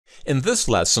In this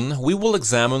lesson, we will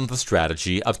examine the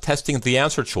strategy of testing the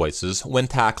answer choices when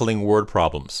tackling word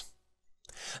problems.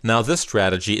 Now, this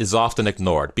strategy is often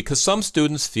ignored because some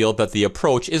students feel that the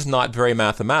approach is not very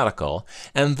mathematical,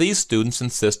 and these students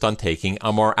insist on taking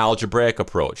a more algebraic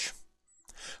approach.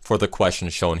 For the question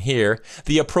shown here,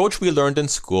 the approach we learned in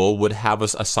school would have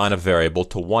us assign a variable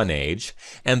to one age,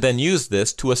 and then use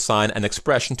this to assign an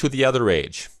expression to the other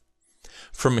age.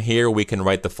 From here we can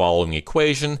write the following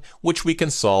equation, which we can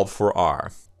solve for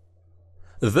r.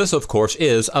 This, of course,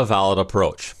 is a valid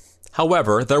approach.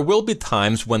 However, there will be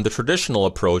times when the traditional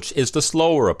approach is the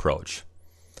slower approach.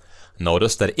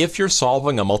 Notice that if you're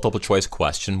solving a multiple choice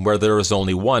question where there is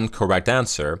only one correct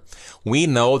answer, we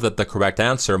know that the correct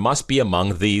answer must be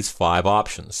among these 5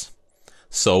 options.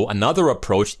 So another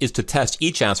approach is to test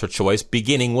each answer choice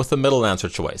beginning with the middle answer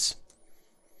choice.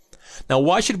 Now,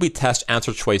 why should we test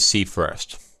answer choice C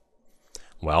first?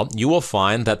 Well, you will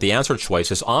find that the answer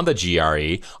choices on the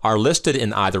GRE are listed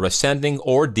in either ascending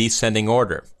or descending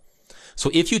order. So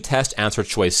if you test answer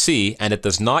choice C and it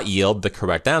does not yield the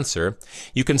correct answer,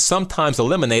 you can sometimes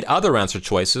eliminate other answer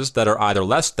choices that are either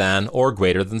less than or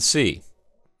greater than C.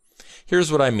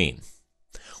 Here's what I mean.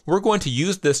 We're going to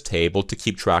use this table to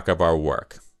keep track of our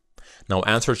work. Now,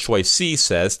 answer choice C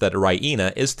says that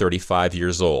Raina is 35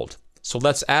 years old. So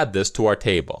let's add this to our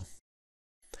table.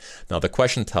 Now, the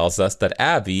question tells us that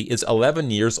Avi is 11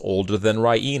 years older than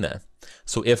Raina.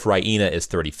 So if Raina is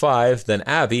 35, then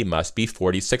Avi must be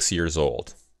 46 years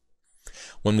old.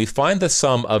 When we find the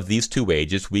sum of these two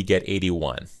ages, we get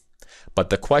 81.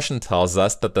 But the question tells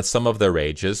us that the sum of their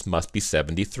ages must be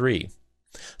 73.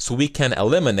 So we can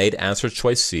eliminate answer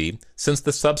choice C since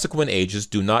the subsequent ages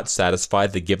do not satisfy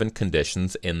the given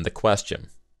conditions in the question.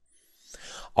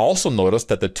 Also notice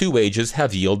that the two ages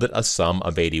have yielded a sum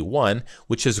of 81,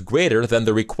 which is greater than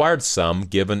the required sum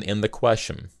given in the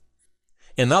question.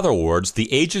 In other words,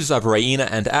 the ages of Raina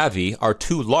and Avi are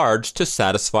too large to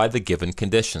satisfy the given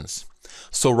conditions.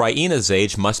 So Raina's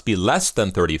age must be less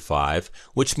than 35,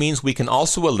 which means we can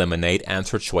also eliminate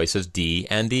answer choices D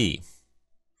and E.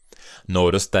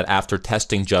 Notice that after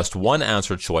testing just one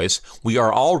answer choice, we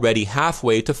are already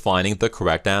halfway to finding the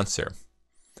correct answer.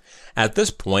 At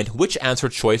this point, which answer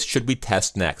choice should we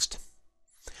test next?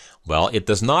 Well, it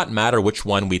does not matter which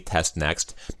one we test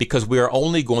next because we are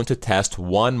only going to test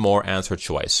one more answer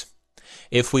choice.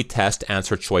 If we test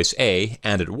answer choice A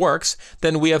and it works,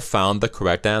 then we have found the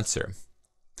correct answer.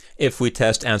 If we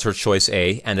test answer choice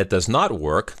A and it does not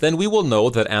work, then we will know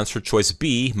that answer choice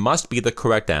B must be the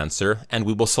correct answer and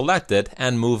we will select it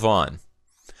and move on.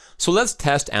 So let's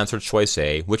test answer choice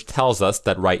A, which tells us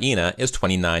that Raina is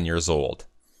 29 years old.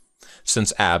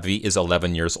 Since Avi is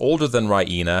 11 years older than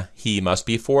Raina, he must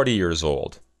be 40 years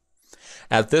old.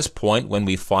 At this point, when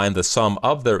we find the sum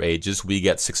of their ages, we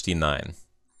get 69.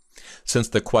 Since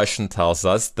the question tells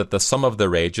us that the sum of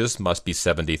their ages must be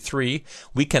 73,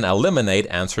 we can eliminate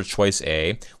answer choice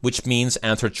A, which means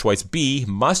answer choice B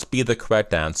must be the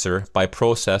correct answer by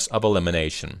process of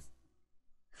elimination.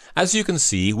 As you can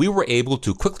see, we were able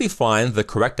to quickly find the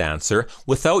correct answer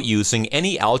without using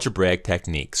any algebraic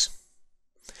techniques.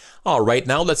 Alright,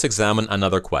 now let's examine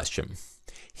another question.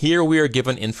 Here we are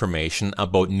given information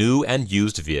about new and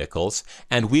used vehicles,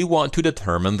 and we want to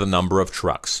determine the number of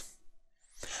trucks.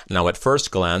 Now, at first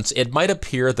glance, it might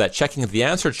appear that checking the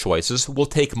answer choices will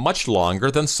take much longer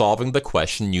than solving the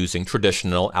question using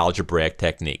traditional algebraic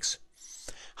techniques.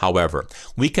 However,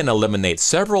 we can eliminate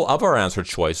several of our answer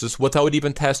choices without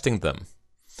even testing them.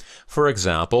 For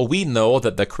example, we know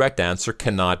that the correct answer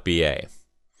cannot be A.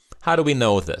 How do we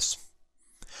know this?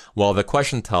 Well, the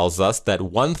question tells us that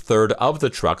 1/3 of the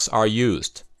trucks are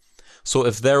used. So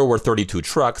if there were 32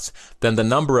 trucks, then the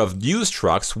number of used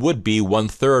trucks would be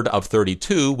 1/3 of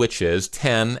 32, which is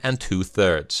 10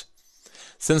 2/3.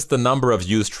 Since the number of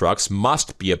used trucks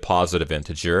must be a positive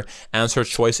integer, answer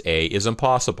choice A is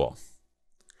impossible.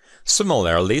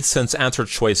 Similarly, since answer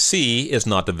choice C is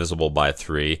not divisible by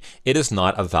 3, it is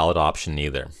not a valid option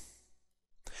either.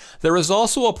 There is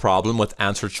also a problem with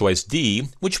answer choice D,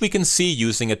 which we can see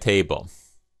using a table.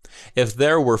 If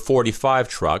there were 45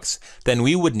 trucks, then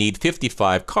we would need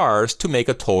 55 cars to make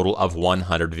a total of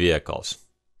 100 vehicles.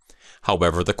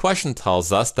 However, the question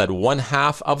tells us that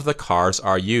 1/2 of the cars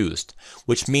are used,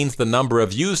 which means the number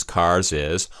of used cars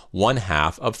is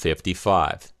 1/2 of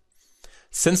 55.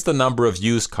 Since the number of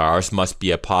used cars must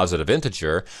be a positive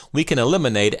integer, we can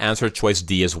eliminate answer choice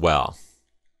D as well.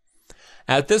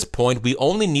 At this point, we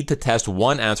only need to test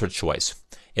one answer choice.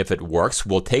 If it works,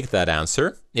 we'll take that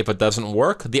answer. If it doesn't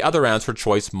work, the other answer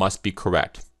choice must be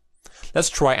correct. Let's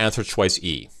try answer choice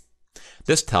E.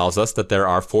 This tells us that there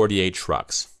are 48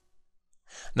 trucks.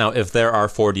 Now, if there are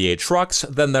 48 trucks,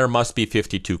 then there must be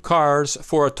 52 cars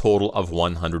for a total of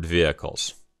 100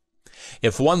 vehicles.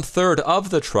 If 1/3 of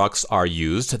the trucks are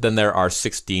used, then there are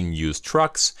 16 used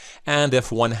trucks, and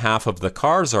if 1/2 of the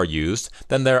cars are used,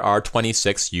 then there are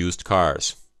 26 used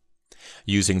cars.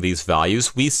 Using these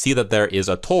values, we see that there is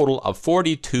a total of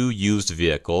 42 used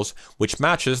vehicles, which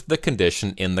matches the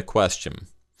condition in the question.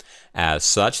 As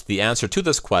such, the answer to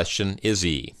this question is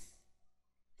E.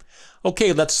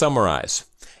 Okay, let's summarize.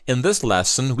 In this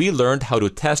lesson, we learned how to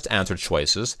test answer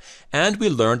choices, and we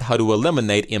learned how to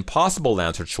eliminate impossible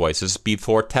answer choices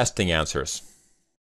before testing answers.